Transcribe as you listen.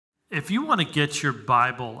If you want to get your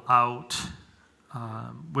Bible out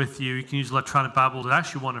with you, you can use electronic Bible. There's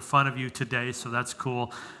actually one in front of you today, so that's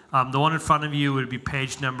cool. The one in front of you would be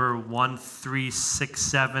page number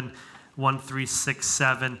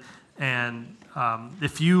 1367. And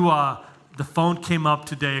if you, the phone came up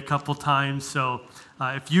today a couple times, so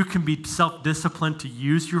if you can be self-disciplined to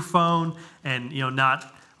use your phone and,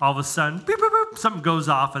 not all of a sudden, beep, beep, beep, something goes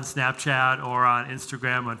off on Snapchat or on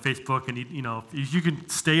Instagram, or on Facebook, and if you can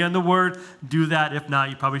stay on the Word, do that. If not,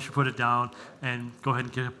 you probably should put it down and go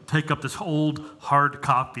ahead and take up this old hard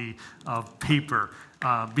copy of paper.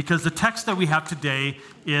 Because the text that we have today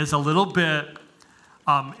is a little bit,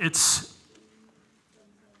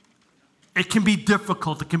 it can be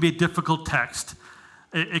difficult. It can be a difficult text.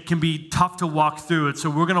 It can be tough to walk through it. So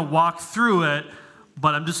we're going to walk through it,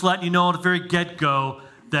 but I'm just letting you know at the very get-go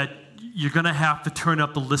that you're going to have to turn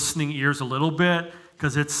up the listening ears a little bit,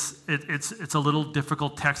 because it's a little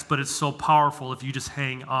difficult text, but it's so powerful if you just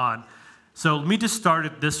hang on. So let me just start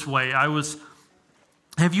it this way.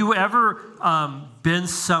 Have you ever been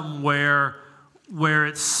somewhere where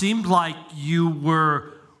it seemed like you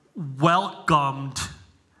were welcomed?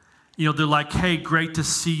 They're like, hey, great to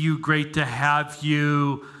see you, great to have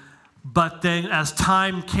you. But then as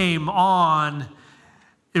time came on,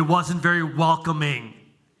 it wasn't very welcoming.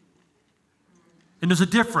 And there's a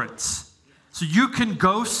difference. So you can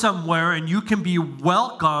go somewhere and you can be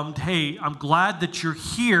welcomed. Hey, I'm glad that you're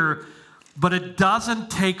here, but it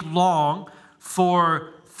doesn't take long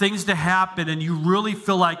for things to happen and you really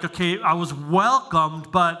feel like, okay, I was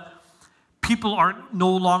welcomed, but people are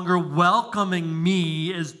no longer welcoming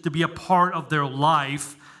me as to be a part of their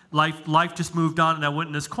life. Life just moved on, and I went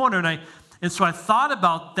in this corner, and so I thought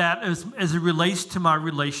about that as it relates to my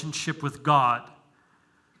relationship with God.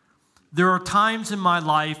 There are times in my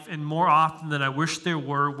life, and more often than I wish there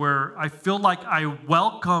were, where I feel like I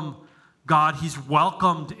welcome God. He's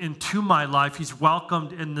welcomed into my life. He's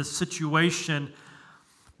welcomed in this situation.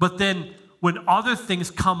 But then when other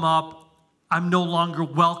things come up, I'm no longer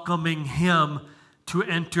welcoming Him to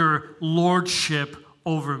enter lordship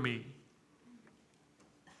over me.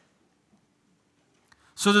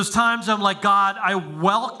 So there's times I'm like, God, I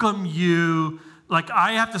welcome you. Like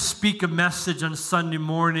I have to speak a message on Sunday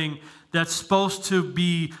morning that's supposed to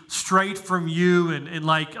be straight from you, and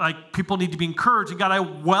like people need to be encouraged. And God, I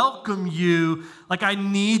welcome you. Like I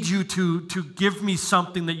need you to give me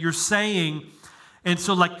something that you're saying. And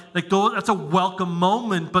so that's a welcome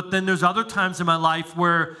moment. But then there's other times in my life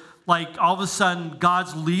where like all of a sudden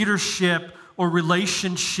God's leadership or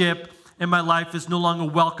relationship in my life is no longer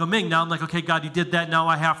welcoming. Now I'm like, okay, God, you did that. Now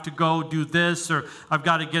I have to go do this, or I've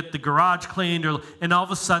got to get the garage cleaned, and all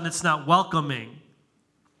of a sudden it's not welcoming.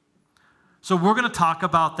 So we're going to talk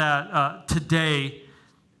about that today,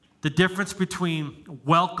 the difference between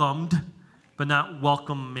welcomed but not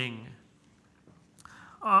welcoming.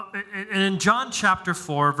 And in John chapter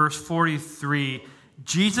 4, verse 43,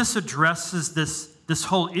 Jesus addresses this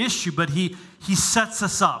whole issue, but he sets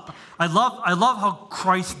us up. I love how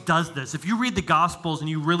Christ does this. If you read the Gospels and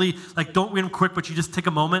you really, don't read them quick, but you just take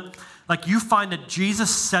a moment, you find that Jesus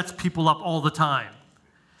sets people up all the time.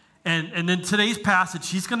 And in today's passage,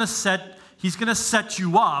 he's going to set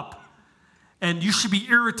you up, and you should be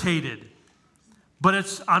irritated, but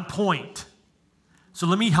it's on point. So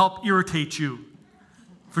let me help irritate you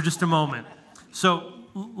for just a moment. So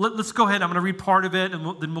let's go ahead. I'm going to read part of it,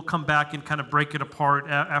 and then we'll come back and kind of break it apart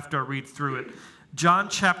after I read through it. John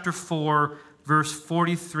chapter 4, verse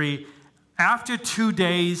 43. After 2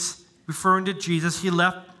 days, referring to Jesus, he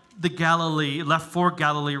left for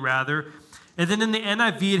Galilee. And then in the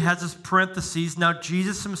NIV, it has this parentheses. Now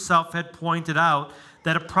Jesus himself had pointed out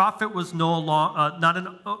that a prophet has no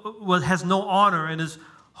honor in his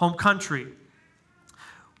home country.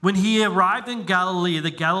 When he arrived in Galilee,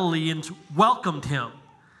 the Galileans welcomed him.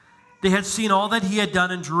 They had seen all that he had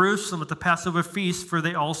done in Jerusalem at the Passover feast, for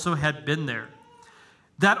they also had been there.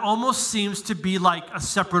 That almost seems to be like a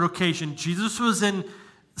separate occasion. Jesus was in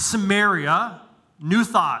Samaria, new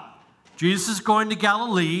thought. Jesus is going to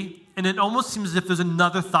Galilee, and it almost seems as if there's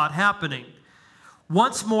another thought happening.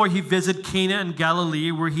 Once more he visited Cana in Galilee,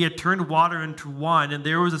 where he had turned water into wine, and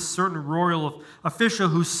there was a certain royal official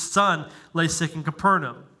whose son lay sick in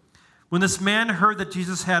Capernaum. When this man heard that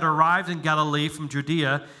Jesus had arrived in Galilee from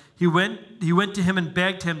Judea, he went to him and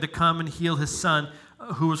begged him to come and heal his son,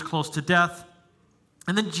 who was close to death.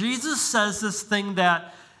 And then Jesus says this thing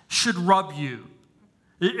that should rub you.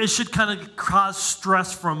 It should kind of cause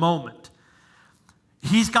stress for a moment.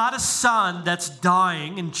 He's got a son that's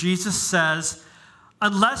dying, and Jesus says,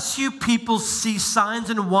 unless you people see signs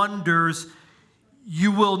and wonders,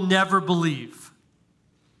 you will never believe.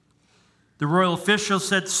 The royal official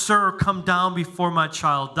said, "Sir, come down before my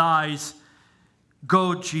child dies."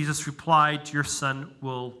 "Go," Jesus replied, "your son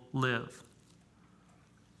will live."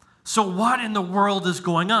 So what in the world is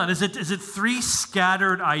going on? Is it three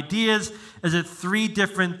scattered ideas? Is it three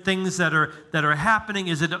different things that are happening?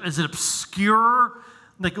 Is it obscure?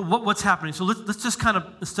 Like what's happening? So let's just kind of,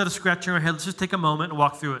 instead of scratching our head, let's just take a moment and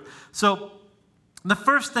walk through it. So the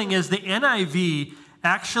first thing is the NIV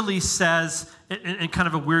actually says, in kind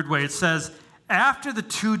of a weird way, it says, after the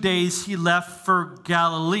 2 days he left for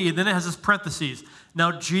Galilee, and then it has this parentheses.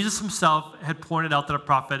 Now, Jesus himself had pointed out that a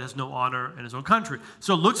prophet has no honor in his own country.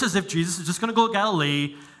 So it looks as if Jesus is just going to go to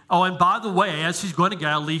Galilee. Oh, and by the way, as he's going to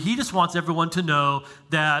Galilee, he just wants everyone to know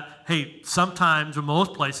that, hey, sometimes or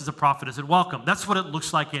most places a prophet isn't welcome. That's what it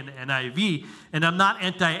looks like in NIV. And I'm not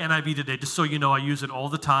anti-NIV today, just so you know, I use it all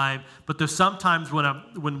the time. But there's sometimes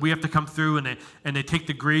when we have to come through and they take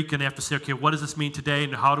the Greek and they have to say, okay, what does this mean today?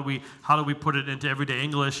 And how do we put it into everyday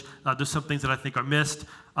English? There's some things that I think are missed.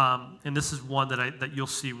 And this is one that you'll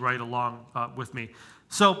see right along with me.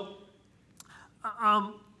 So,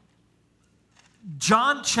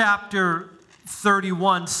 John chapter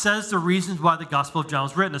 31 says the reasons why the Gospel of John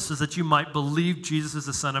was written. It says that you might believe Jesus is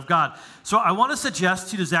the Son of God. So I want to suggest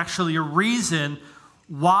to you there's actually a reason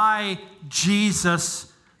why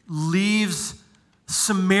Jesus leaves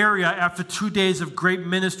Samaria after 2 days of great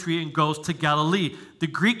ministry and goes to Galilee. The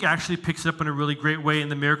Greek actually picks it up in a really great way, and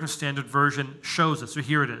the American Standard Version shows it. So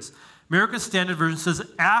here it is. American Standard Version says,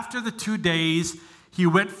 after the 2 days, he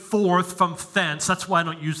went forth from thence. That's why I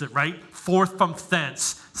don't use it, right? Forth from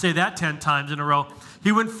thence. Say that 10 times in a row.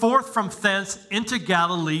 He went forth from thence into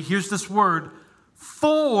Galilee. Here's this word.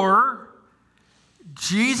 For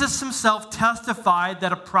Jesus himself testified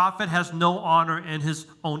that a prophet has no honor in his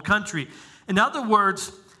own country. In other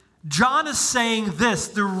words, John is saying this.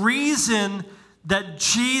 The reason that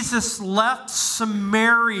Jesus left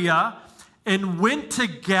Samaria and went to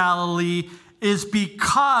Galilee is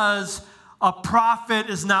because a prophet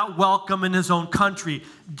is not welcome in his own country.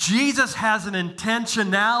 Jesus has an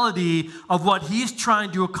intentionality of what he's trying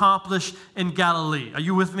to accomplish in Galilee. Are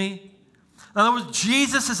you with me? In other words,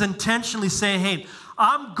 Jesus is intentionally saying, hey,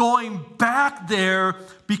 I'm going back there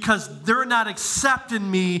because they're not accepting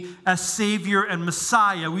me as Savior and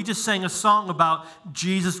Messiah. We just sang a song about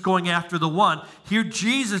Jesus going after the one. Here,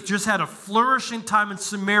 Jesus just had a flourishing time in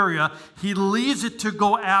Samaria. He leaves it to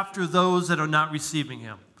go after those that are not receiving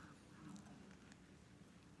him.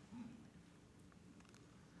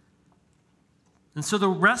 And so the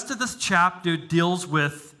rest of this chapter deals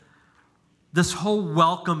with this whole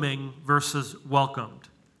welcoming versus welcomed.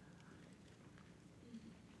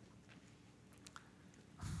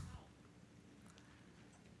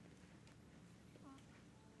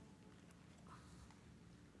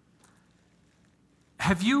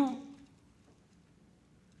 Have you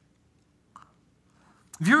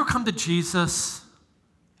ever come to Jesus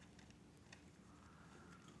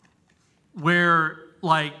where,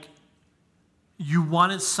 like, you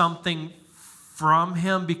wanted something from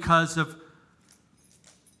him because of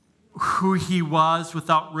who he was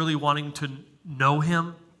without really wanting to know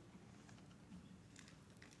him?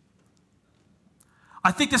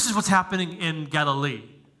 I think this is what's happening in Galilee.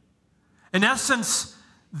 In essence,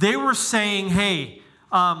 they were saying, hey,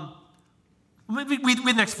 read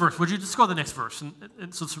the next verse. Would you just go to the next verse?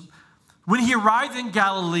 So when he arrived in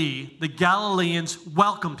Galilee, the Galileans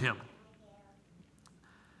welcomed him.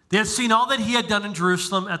 They had seen all that he had done in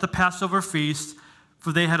Jerusalem at the Passover feast,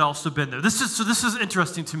 for they had also been there. This is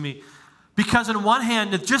interesting to me, because on one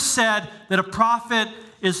hand, it just said that a prophet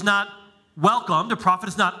is not welcomed, a prophet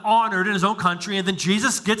is not honored in his own country, and then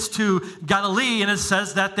Jesus gets to Galilee, and it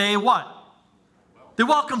says that they what? They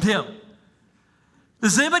welcomed him.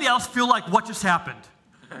 Does anybody else feel like what just happened?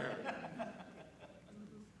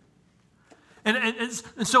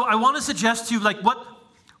 And so I want to suggest to you, like,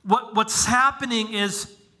 what's happening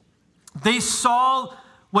is they saw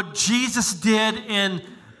what Jesus did in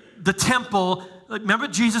the temple. Remember,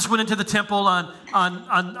 Jesus went into the temple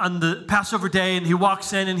on the Passover day, and he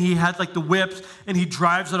walks in, and he had like the whips, and he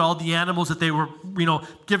drives out all the animals that they were,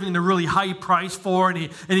 giving the really high price for, and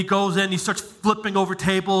he goes in, and he starts flipping over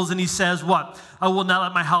tables, and he says, what? I will not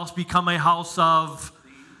let my house become a house of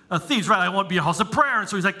thieves, right? I won't be a house of prayer. And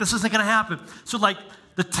so he's like, this isn't going to happen. So like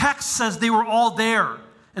the text says they were all there,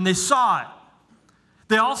 and they saw it.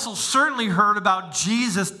 They also certainly heard about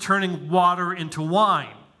Jesus turning water into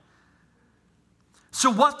wine.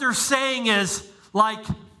 So what they're saying is, like,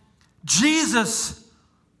 Jesus,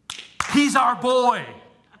 he's our boy.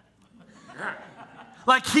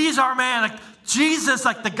 Like, he's our man. Like, Jesus,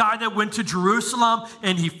 like the guy that went to Jerusalem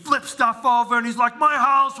and he flipped stuff over and he's like, my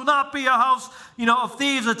house will not be a house, of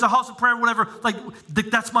thieves. It's a house of prayer, whatever. Like,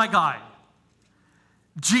 that's my guy.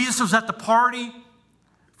 Jesus was at the party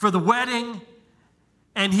for the wedding,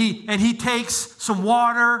 and he takes some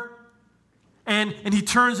water and he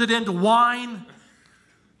turns it into wine.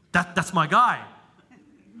 That's my guy.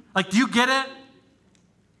 Like, do you get it?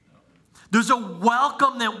 There's a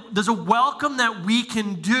welcome that we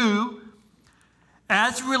can do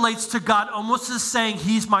as it relates to God, almost as saying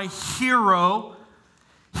he's my hero,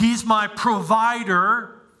 he's my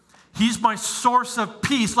provider, he's my source of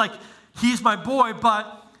peace, like he's my boy.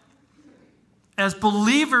 But as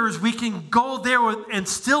believers, we can go there and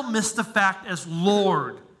still miss the fact as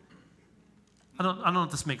Lord. I don't know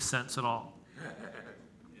if this makes sense at all.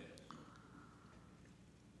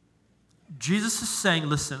 Jesus is saying,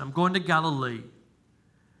 listen, I'm going to Galilee.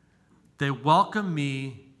 They welcome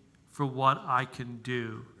me for what I can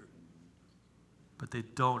do, but they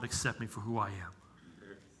don't accept me for who I am.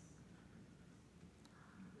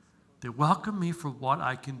 They welcome me for what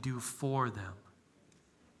I can do for them,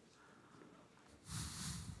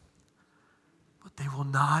 but they will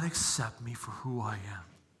not accept me for who I am.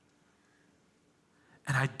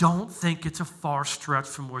 And I don't think it's a far stretch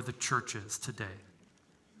from where the church is today.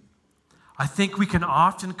 I think we can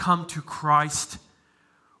often come to Christ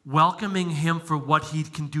welcoming him for what he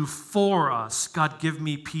can do for us. God, give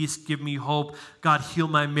me peace, give me hope. God, heal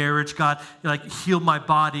my marriage. God, heal my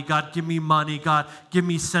body. God, give me money. God, give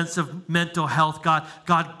me sense of mental health. God,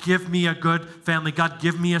 give me a good family. God,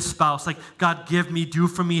 give me a spouse. God, give me, do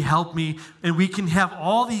for me, help me. And we can have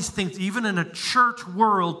all these things, even in a church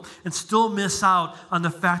world, and still miss out on the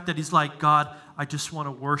fact that he's like, God, I just want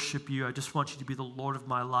to worship you. I just want you to be the Lord of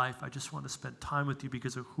my life. I just want to spend time with you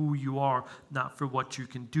because of who you are, not for what you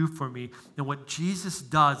can do for me. And what Jesus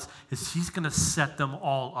does is he's going to set them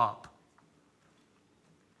all up.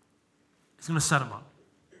 He's going to set them up.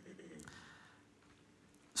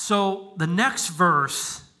 So the next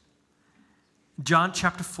verse, John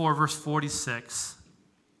chapter 4, verse 46,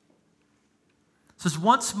 says,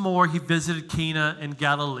 once more he visited Cana in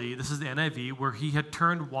Galilee, this is the NIV, where he had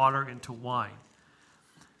turned water into wine.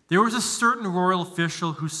 There was a certain royal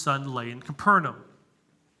official whose son lay in Capernaum.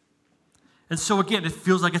 And so again, it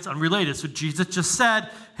feels like it's unrelated. So Jesus just said,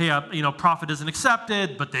 hey, prophet isn't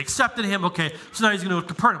accepted, but they accepted him. Okay, so now he's going to go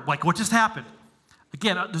to Capernaum. Like, what just happened?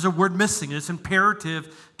 Again, there's a word missing. It's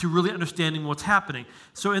imperative to really understanding what's happening.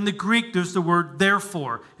 So in the Greek, there's the word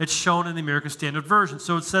therefore. It's shown in the American Standard Version.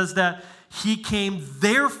 So it says that he came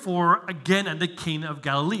therefore again unto Cana of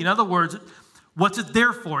Galilee. In other words, what's it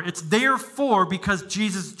there for? It's therefore because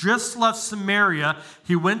Jesus just left Samaria.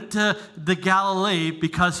 He went to the Galilee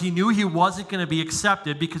because he knew he wasn't going to be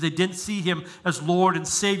accepted because they didn't see him as Lord and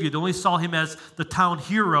Savior. They only saw him as the town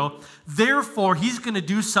hero. Therefore, he's going to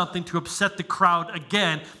do something to upset the crowd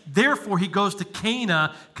again. Therefore, he goes to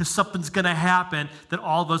Cana because something's going to happen that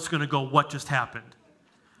all of us are going to go, what just happened?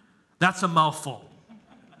 That's a mouthful.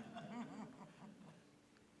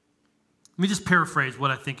 Let me just paraphrase what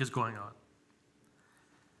I think is going on.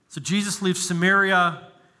 So Jesus leaves Samaria,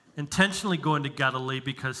 intentionally going to Galilee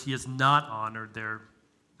because he is not honored there,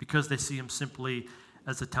 because they see him simply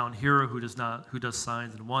as a town hero who does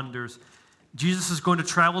signs and wonders. Jesus is going to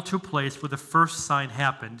travel to a place where the first sign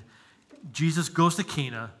happened. Jesus goes to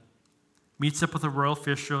Cana, meets up with a royal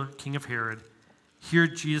official, king of Herod. Here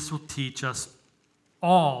Jesus will teach us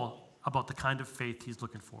all about the kind of faith he's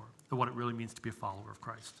looking for, and what it really means to be a follower of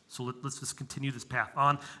Christ. So let's just continue this path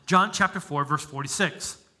on. John chapter 4, verse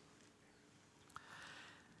 46.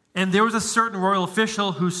 And there was a certain royal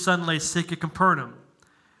official whose son lay sick at Capernaum.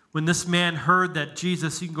 When this man heard that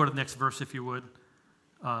Jesus, you can go to the next verse if you would.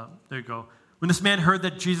 There you go. When this man heard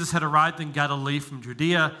that Jesus had arrived in Galilee from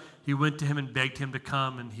Judea, he went to him and begged him to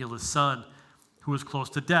come and heal his son, who was close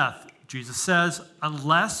to death. Jesus says,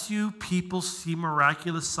 unless you people see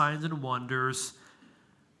miraculous signs and wonders,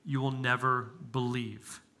 you will never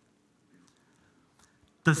believe.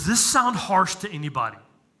 Does this sound harsh to anybody?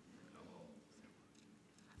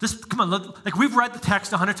 Just, come on, like we've read the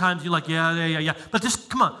text 100 times, you're like, yeah. But just,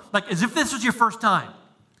 come on, like as if this was your first time.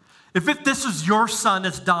 If this was your son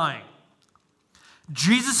that's dying.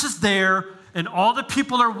 Jesus is there, and all the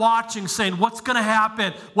people are watching, saying, what's going to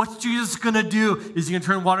happen? What's Jesus going to do? Is he going to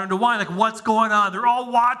turn water into wine? Like, what's going on? They're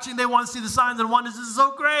all watching. They want to see the signs and wonders. This is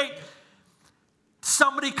so great.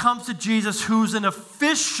 Somebody comes to Jesus who's an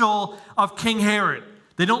official of King Herod.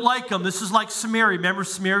 They don't like him. This is like Samaria. Remember,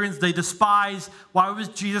 Samaritans, they despise. Why was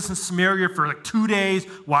Jesus in Samaria for like 2 days?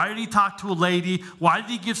 Why did he talk to a lady? Why did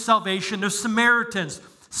he give salvation? They're Samaritans.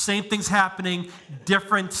 Same thing's happening,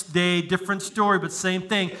 different day, different story, but same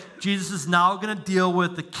thing. Jesus is now going to deal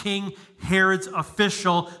with the King Herod's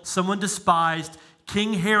official, someone despised.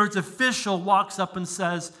 King Herod's official walks up and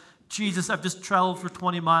says, Jesus, I've just traveled for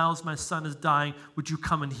 20 miles. My son is dying. Would you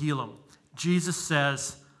come and heal him? Jesus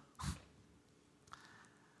says,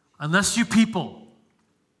 unless you people,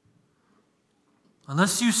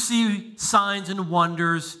 unless you see signs and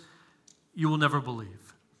wonders, you will never believe.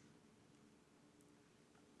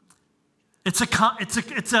 It's a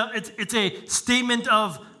statement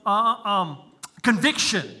of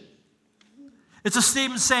conviction. It's a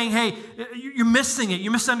statement saying, hey, you're missing it.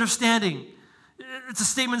 You're misunderstanding. It's a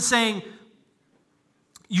statement saying,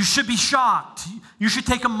 you should be shocked. You should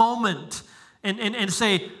take a moment and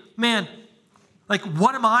say, man, like,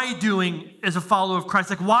 what am I doing as a follower of Christ?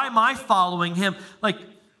 Like, why am I following him? Like,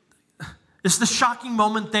 it's the shocking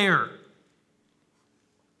moment there.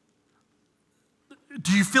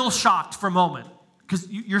 Do you feel shocked for a moment? Because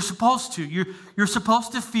you're supposed to. You're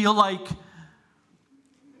supposed to feel like,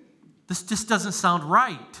 this just doesn't sound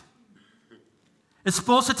right. It's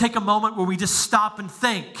supposed to take a moment where we just stop and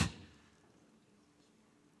think.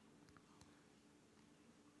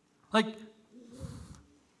 Like,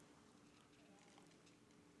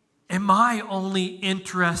 am I only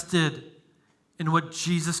interested in what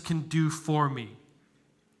Jesus can do for me?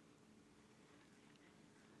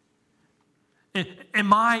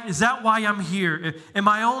 Is that why I'm here? Am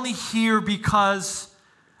I only here because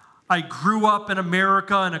I grew up in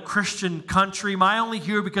America in a Christian country? Am I only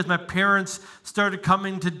here because my parents started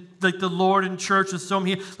coming to the Lord in church, and so I'm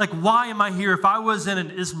here? Like, why am I here? If I was in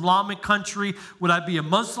an Islamic country, would I be a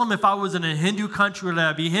Muslim? If I was in a Hindu country, would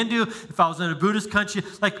I be Hindu? If I was in a Buddhist country,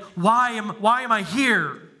 like, why am I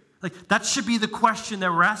here? Like, that should be the question that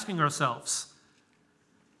we're asking ourselves.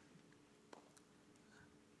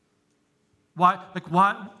 Why?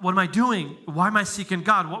 What am I doing? Why am I seeking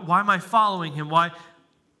God? Why am I following him? Why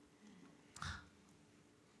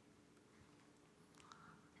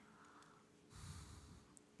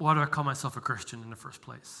do I call myself a Christian in the first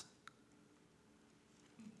place?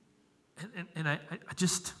 And I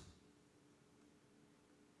just,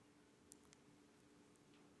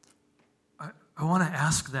 I want to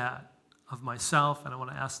ask that of myself, and I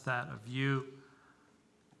want to ask that of you.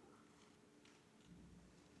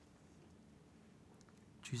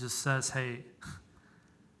 Jesus says, hey,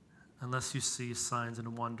 unless you see signs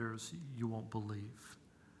and wonders, you won't believe.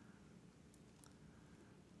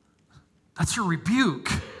 That's a rebuke.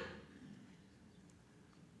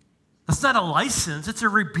 That's not a license, it's a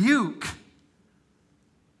rebuke.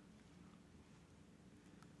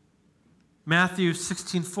 Matthew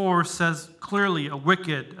 16:4 says clearly, a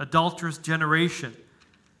wicked, adulterous generation.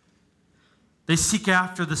 They seek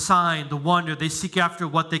after the sign, the wonder. They seek after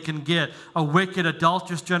what they can get. A wicked,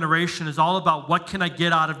 adulterous generation is all about, what can I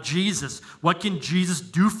get out of Jesus? What can Jesus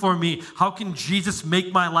do for me? How can Jesus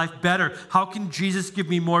make my life better? How can Jesus give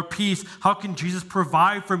me more peace? How can Jesus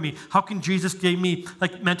provide for me? How can Jesus give me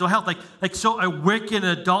mental health? So a wicked,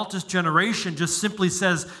 adulterous generation just simply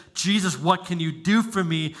says, Jesus, what can you do for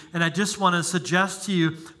me? And I just want to suggest to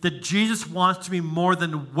you that Jesus wants to be more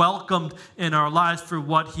than welcomed in our lives for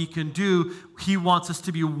what he can do. He wants us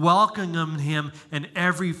to be welcoming him in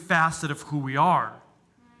every facet of who we are.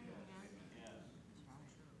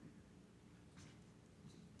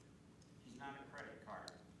 He's not a credit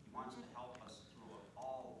card. He wants to help us through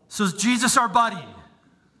all. So is Jesus our buddy?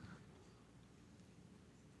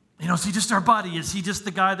 Is he just our buddy? Is he just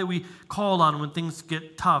the guy that we call on when things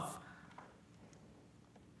get tough?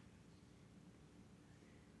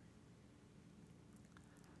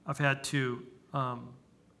 I've had to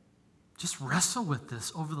just wrestle with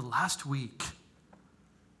this over the last week.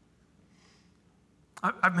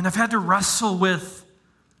 I've had to wrestle with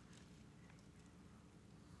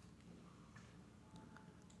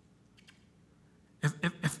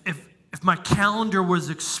if my calendar was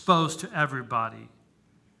exposed to everybody,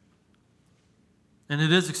 and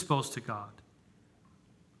it is exposed to God,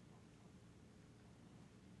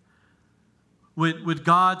 would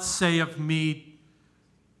God say of me,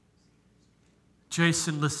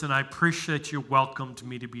 Jason, listen, I appreciate you welcomed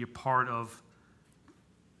me to be a part of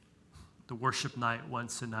the worship night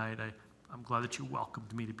once a night. I'm glad that you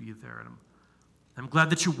welcomed me to be there. And I'm glad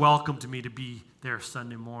that you welcomed me to be there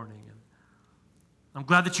Sunday morning. And I'm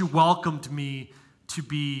glad that you welcomed me to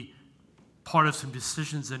be part of some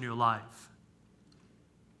decisions in your life.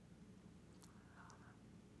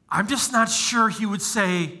 I'm just not sure he would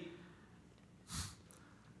say,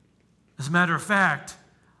 as a matter of fact,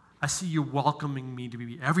 I see you welcoming me to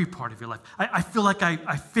be every part of your life. I feel like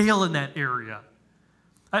I fail in that area.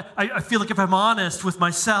 I feel like if I'm honest with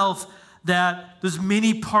myself, that there's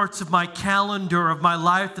many parts of my calendar, of my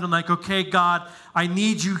life, that I'm like, okay, God, I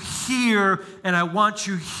need you here, and I want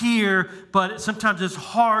you here, but sometimes it's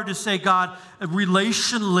hard to say, God,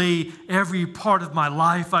 relationally, every part of my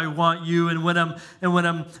life, I want you, and when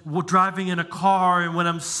I'm driving in a car, and when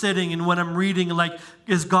I'm sitting, and when I'm reading, like,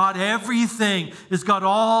 is God everything? Is God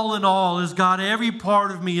all in all? Is God every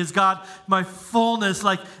part of me? Is God my fullness?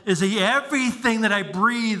 Like, is He everything that I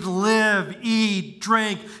breathe, live, eat,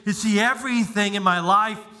 drink? Is He everything in my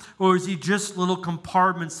life? Or is He just little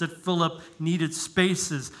compartments that fill up needed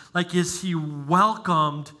spaces? Like, is He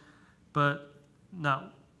welcomed, but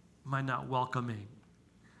not welcoming?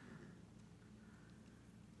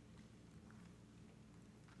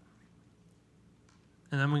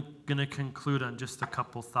 And I'm going to conclude on just a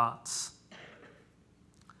couple thoughts.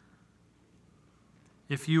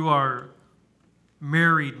 If you are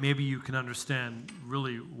married, maybe you can understand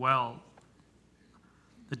really well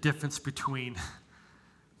the difference between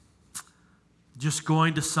just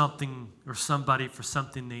going to something or somebody for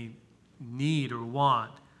something they need or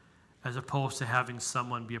want, as opposed to having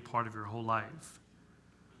someone be a part of your whole life.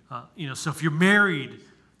 So if you're married,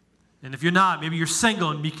 and if you're not, maybe you're single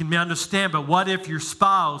and you can understand, but what if your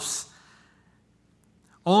spouse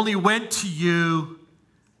only went to you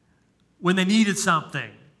when they needed something?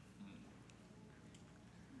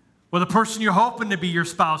 Or the person you're hoping to be your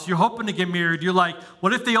spouse, you're hoping to get married, you're like,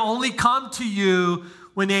 what if they only come to you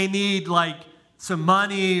when they need, like, some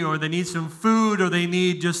money, or they need some food, or they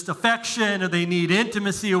need just affection, or they need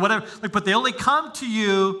intimacy, or whatever. Like, but they only come to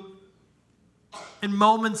you in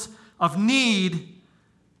moments of need,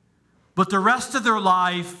 but the rest of their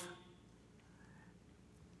life,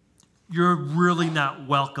 you're really not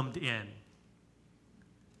welcomed in.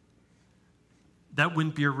 That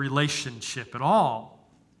wouldn't be a relationship at all.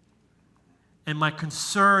 And my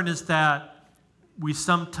concern is that we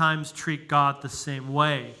sometimes treat God the same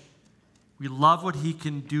way. We love what He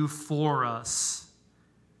can do for us.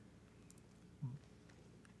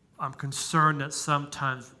 I'm concerned that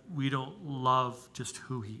sometimes we don't love just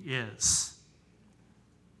who He is.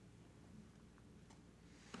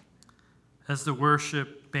 As the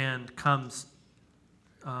worship band comes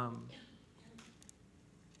in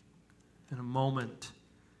a moment,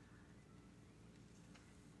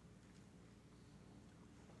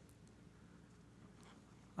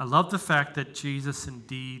 I love the fact that Jesus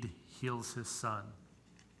indeed heals His son.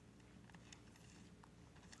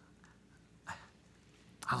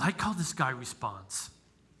 I like how this guy responds,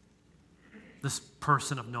 this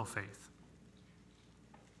person of no faith.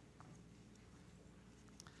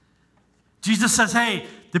 Jesus says, hey,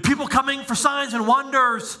 the people coming for signs and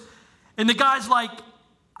wonders, and the guy's like,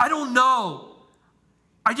 I don't know.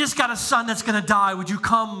 I just got a son that's going to die. Would you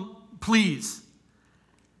come, please?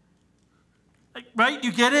 Like, right?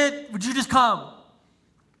 You get it? Would you just come?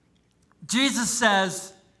 Jesus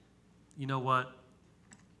says, you know what?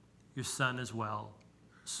 Your son is well,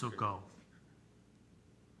 so go.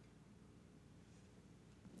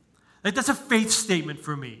 Like, that's a faith statement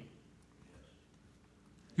for me.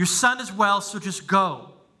 Your son is well, so just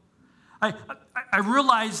go. I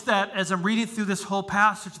realize that as I'm reading through this whole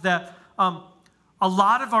passage that a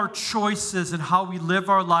lot of our choices and how we live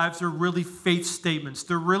our lives are really faith statements.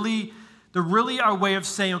 They're really our way of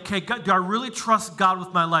saying, okay, God, do I really trust God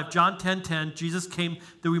with my life? John 10:10, Jesus came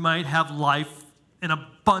that we might have life in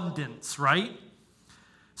abundance, right?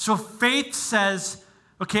 So faith says,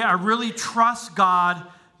 okay, I really trust God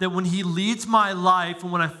that when He leads my life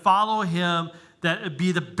and when I follow Him, that it'd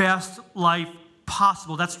be the best life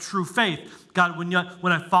possible. That's true faith. God,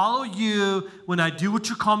 when I follow you, when I do what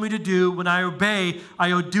you call me to do, when I obey,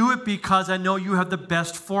 I do it because I know you have the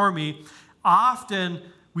best for me. Often,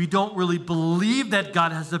 we don't really believe that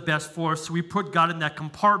God has the best for us, so we put God in that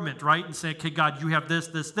compartment, right? And say, okay, God, you have this,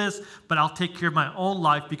 but I'll take care of my own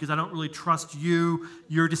life because I don't really trust you,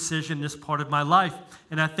 your decision, this part of my life.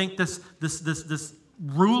 And I think this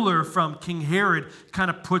ruler from King Herod kind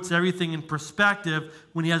of puts everything in perspective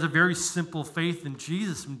when he has a very simple faith in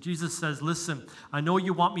Jesus. When Jesus says, listen, I know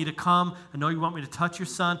you want me to come, I know you want me to touch your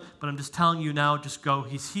son, but I'm just telling you now, just go,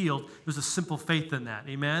 he's healed. There's a simple faith in that,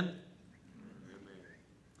 amen?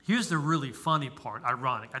 Here's the really funny part,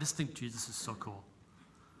 ironic. I just think Jesus is so cool.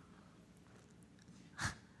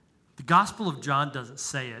 The Gospel of John doesn't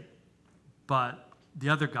say it, but the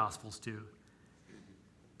other Gospels do.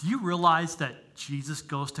 Do you realize that Jesus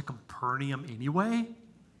goes to Capernaum anyway?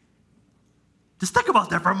 Just think about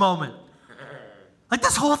that for a moment. Like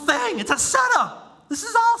this whole thing, it's a setup. This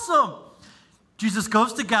is awesome. Jesus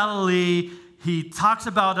goes to Galilee. He talks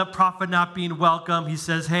about a prophet not being welcome. He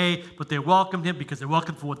says, hey, but they welcomed him because they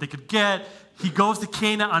welcomed for what they could get. He goes to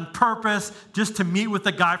Cana on purpose just to meet with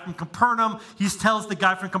the guy from Capernaum. He tells the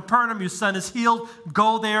guy from Capernaum, your son is healed.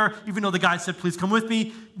 Go there. Even though the guy said, please come with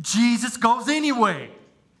me. Jesus goes anyway.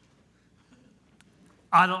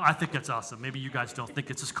 I think that's awesome. Maybe you guys don't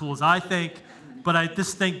think it's as cool as I think. But I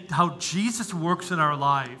just think how Jesus works in our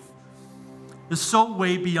life is so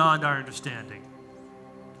way beyond our understanding.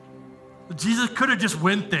 Jesus could have just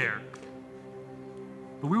went there.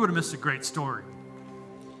 But we would have missed a great story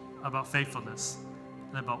about faithfulness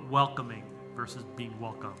and about welcoming versus being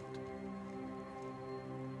welcomed.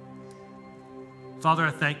 Father,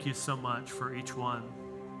 I thank you so much for each one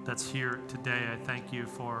that's here today. I thank you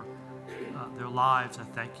for their lives. I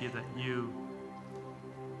thank you that you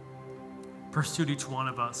pursued each one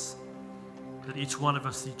of us, that each one of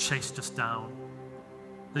us you chased us down,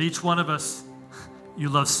 that each one of us you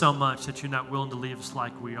love so much that you're not willing to leave us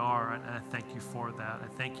like we are, and I thank you for that. I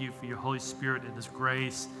thank you for your Holy Spirit and His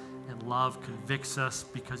grace and love convicts us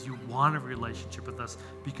because you want a relationship with us,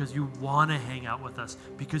 because you want to hang out with us,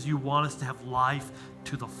 because you want us to have life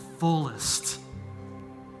to the fullest.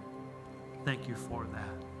 Thank you for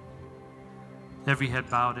that. Every head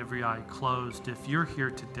bowed, every eye closed. If you're here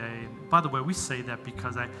today, and by the way, we say that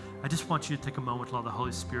because I just want you to take a moment to allow the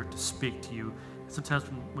Holy Spirit to speak to you. Sometimes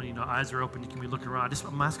when eyes are open, you can be looking around.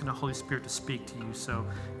 I'm asking the Holy Spirit to speak to you, so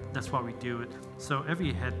that's why we do it. So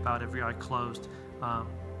every head bowed, every eye closed.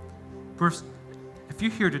 First, if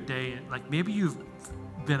you're here today, like maybe you've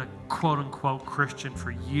been a quote-unquote Christian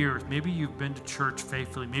for years. Maybe you've been to church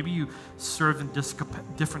faithfully. Maybe you serve in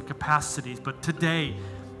different capacities, but today,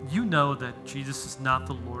 you know that Jesus is not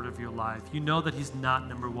the Lord of your life. You know that He's not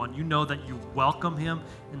number one. You know that you welcome Him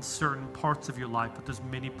in certain parts of your life, but there's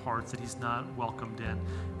many parts that He's not welcomed in.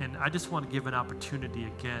 And I just want to give an opportunity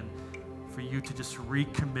again for you to just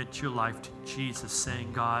recommit your life to Jesus,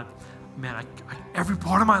 saying, God, man, every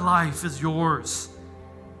part of my life is yours.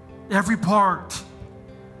 Every part.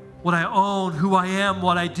 What I own, who I am,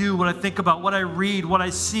 what I do, what I think about, what I read, what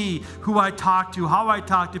I see, who I talk to, how I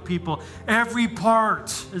talk to people. Every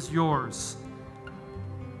part is yours.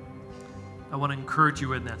 I want to encourage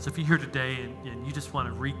you in that. So if you're here today and you just want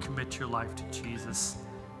to recommit your life to Jesus,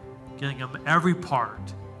 giving Him every part,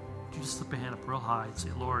 would you just slip a hand up real high and say,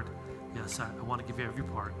 Lord, yes, I want to give you every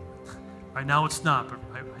part. Right now it's not, but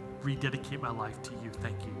I rededicate my life to you.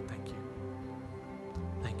 Thank you, thank you,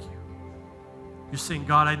 thank you. You're saying,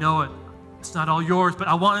 God, I know it. It's not all yours, but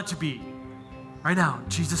I want it to be. Right now, in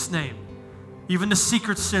Jesus' name. Even the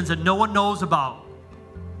secret sins that no one knows about.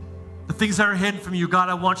 The things that are hidden from you, God,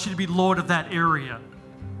 I want you to be Lord of that area.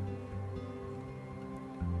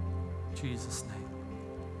 In Jesus' name.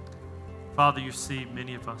 Father, you see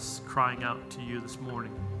many of us crying out to you this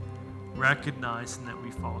morning, recognizing that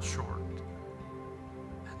we fall short.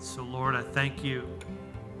 And so, Lord, I thank you.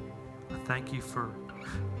 I thank you for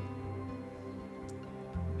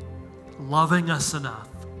loving us enough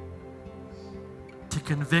to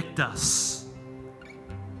convict us.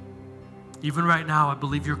 Even right now, I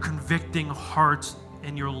believe you're convicting hearts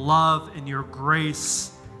in your love and your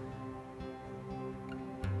grace.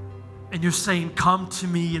 And you're saying, come to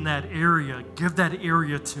me in that area. Give that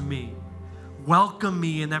area to me. Welcome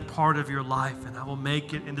me in that part of your life, and I will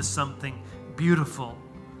make it into something beautiful.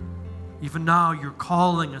 Even now, you're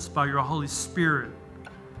calling us by your Holy Spirit.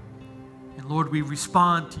 And Lord, we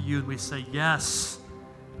respond to you and we say, yes,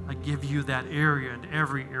 I give you that area and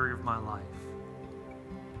every area of my life.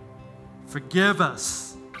 Forgive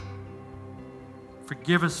us.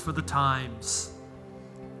 Forgive us for the times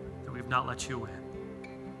that we've not let you in.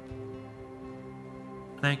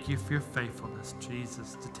 Thank you for your faithfulness,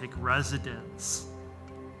 Jesus, to take residence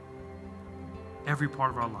every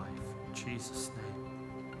part of our life. In Jesus' name.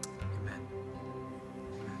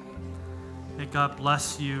 May God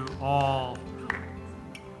bless you all.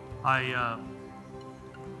 I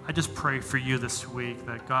just pray for you this week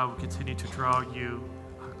that God will continue to draw you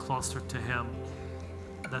closer to Him,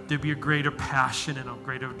 that there be a greater passion and a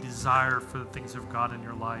greater desire for the things of God in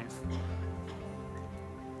your life.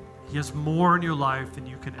 He has more in your life than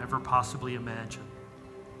you can ever possibly imagine.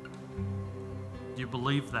 Do you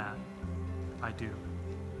believe that? I do.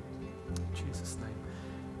 In Jesus'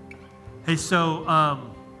 name. Hey, so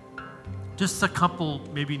just a couple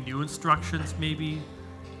maybe new instructions maybe.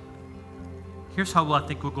 Here's how I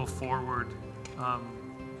think we'll go forward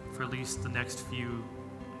for at least the next few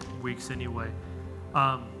weeks anyway.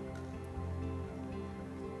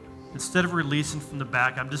 Instead of releasing from the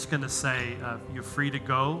back, I'm just going to say you're free to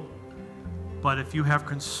go. But if you have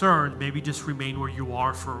concerns, maybe just remain where you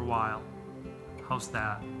are for a while. How's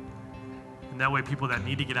that? And that way people that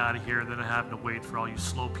need to get out of here, they're not having to wait for all you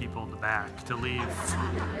slow people in the back to leave.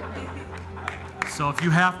 So if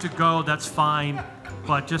you have to go, that's fine.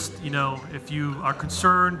 But just, if you are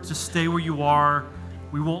concerned, just stay where you are.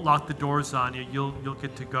 We won't lock the doors on you. You'll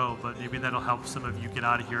get to go. But maybe that'll help some of you get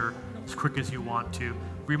out of here as quick as you want to.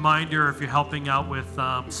 Reminder, if you're helping out with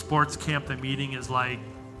sports camp, the meeting is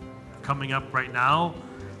coming up right now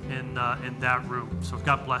in that room. So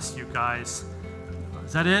God bless you guys.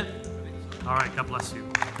 Is that it? All right, God bless you.